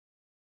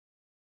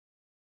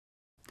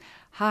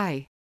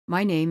Hi,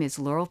 my name is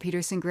Laurel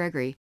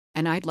Gregory,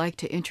 and I'd like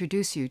to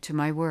introduce you to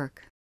my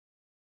work.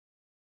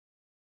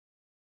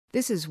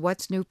 This is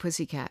What's New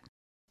Pussycat.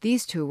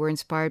 These two were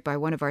inspired by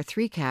one of our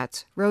three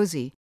cats,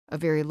 Rosie, a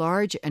very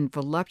large and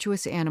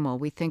voluptuous animal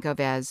we think of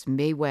as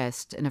Mae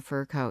West in a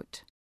fur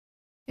coat.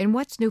 In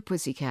What's New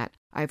Pussycat,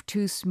 I have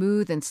two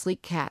smooth and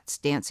sleek cats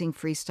dancing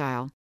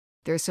freestyle.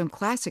 There are some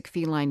classic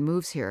feline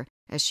moves here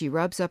as she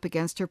rubs up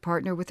against her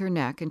partner with her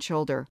neck and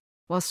shoulder,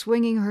 while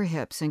swinging her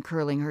hips and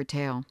curling her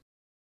tail.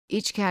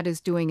 Each cat is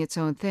doing its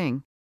own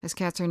thing, as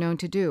cats are known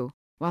to do,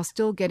 while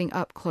still getting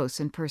up close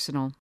and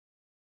personal.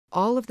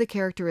 All of the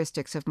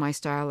characteristics of my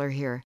style are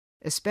here,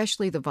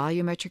 especially the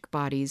volumetric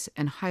bodies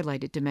and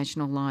highlighted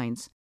dimensional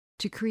lines,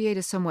 to create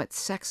a somewhat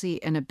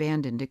sexy and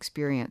abandoned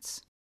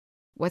experience.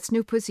 What's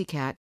New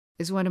Pussycat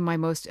is one of my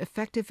most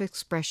effective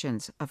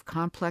expressions of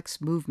complex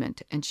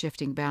movement and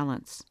shifting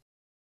balance.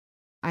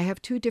 I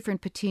have two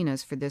different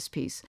patinas for this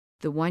piece.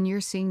 The one you're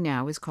seeing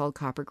now is called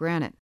copper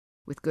granite.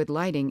 With good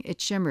lighting, it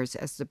shimmers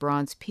as the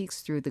bronze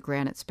peeks through the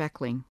granite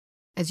speckling.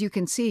 As you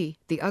can see,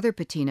 the other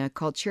patina,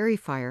 called cherry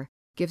fire,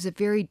 gives a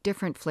very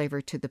different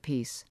flavor to the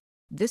piece.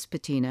 This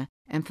patina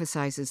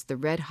emphasizes the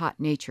red-hot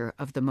nature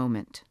of the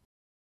moment.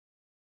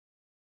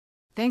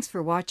 Thanks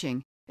for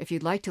watching. If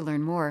you'd like to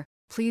learn more,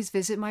 please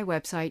visit my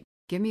website,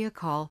 give me a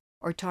call,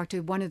 or talk to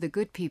one of the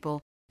good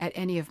people at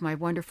any of my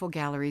wonderful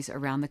galleries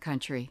around the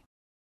country.